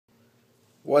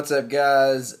What's up,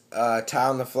 guys? Ty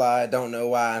on the fly. Don't know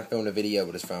why I'm filming a video,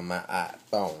 but it's from my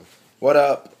iPhone. What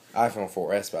up? iPhone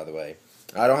 4S, by the way.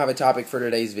 I don't have a topic for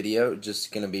today's video.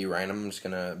 Just gonna be random. I'm just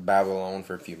gonna babble on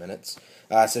for a few minutes.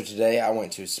 So today I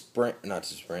went to I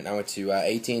went to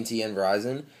AT&T and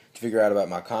Verizon to figure out about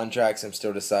my contracts. I'm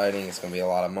still deciding. It's gonna be a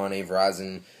lot of money.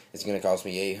 Verizon is gonna cost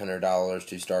me $800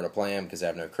 to start a plan because I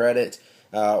have no credit,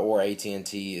 or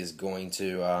AT&T is going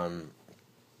to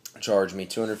charge me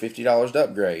 $250 to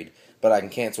upgrade, but I can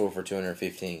cancel for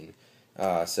 $215.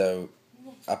 So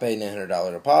I paid an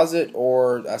 $800 deposit,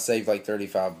 or I save like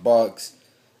 $35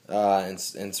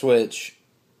 and switch,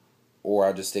 or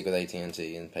I just stick with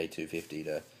AT&T and pay $250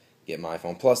 to get my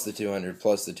iPhone plus the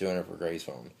 $200 for Gray's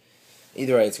phone.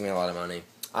 Either way, it's gonna be a lot of money.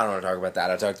 I don't want to talk about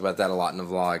that. I talked about that a lot in the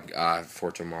vlog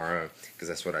for tomorrow because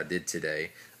that's what I did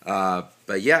today.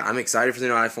 But yeah, I'm excited for the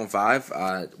new iPhone 5.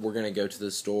 We're going to go to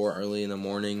the store early in the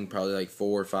morning, probably like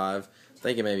 4 or 5. I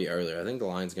think it may be earlier. I think the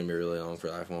line's going to be really long for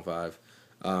the iPhone 5.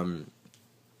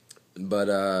 But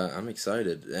I'm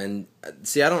excited. And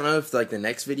see, I don't know if like the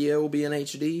next video will be in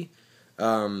HD.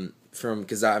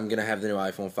 Because I'm going to have the new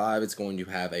iPhone 5. It's going to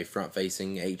have a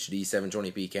front-facing HD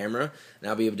 720p camera. And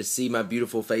I'll be able to see my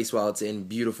beautiful face while it's in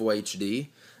beautiful HD.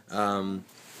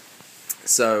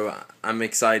 So I'm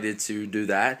excited to do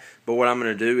that. But what I'm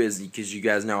going to do is, because you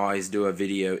guys know I always do a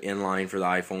video in line for the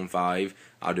iPhone 5,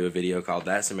 I'll do a video called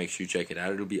that, so make sure you check it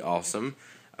out. It'll be awesome.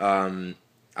 I'll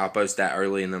post that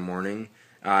early in the morning.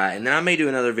 And then I may do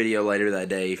another video later that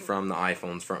day from the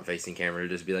iPhone's front-facing camera.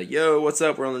 Just be like, yo, what's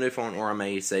up? We're on the new phone. Or I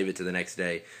may save it to the next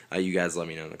day. You guys let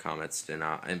me know in the comments.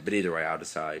 But either way, I'll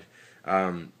decide.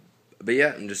 But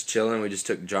yeah, I'm just chilling. We just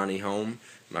took Johnny home,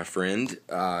 my friend.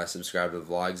 Subscribe to the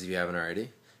vlogs if you haven't already.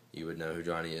 You would know who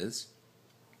Johnny is.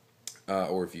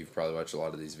 Or if you've probably watched a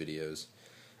lot of these videos.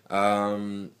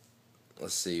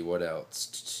 Let's see, what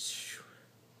else?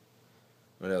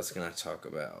 What else can I talk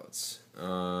about?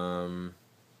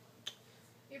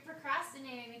 You're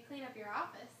procrastinating to clean up your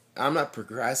office. I'm not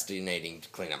procrastinating to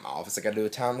clean up my office. I gotta do a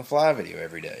Time on the Fly video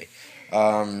every day.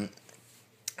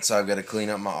 So I've got to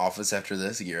clean up my office after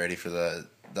this to get ready for the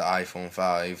iPhone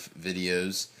 5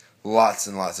 videos. Lots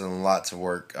and lots and lots of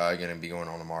work going to be going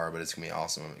on tomorrow, but it's going to be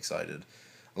awesome. I'm excited.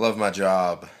 I love my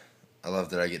job. I love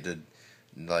that I get to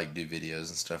like do videos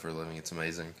and stuff for a living. It's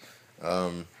amazing.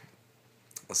 Let's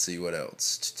see what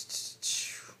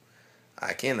else.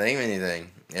 I can't think of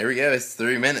anything. There we go. It's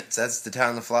 3 minutes. That's the Time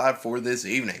on the Fly for this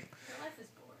evening. Your life is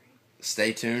boring.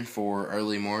 Stay tuned for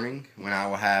early morning when I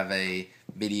will have a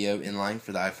video in line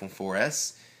for the iPhone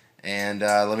 4S. And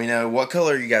let me know what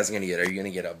color you guys are going to get. Are you going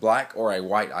to get a black or a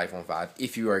white iPhone 5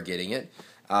 if you are getting it?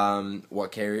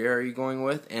 What carrier are you going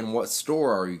with? And what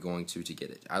store are you going to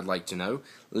get it? I'd like to know.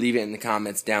 Leave it in the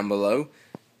comments down below.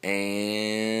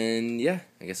 And yeah,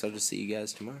 I guess I'll just see you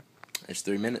guys tomorrow. It's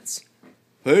 3 minutes.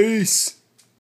 Peace!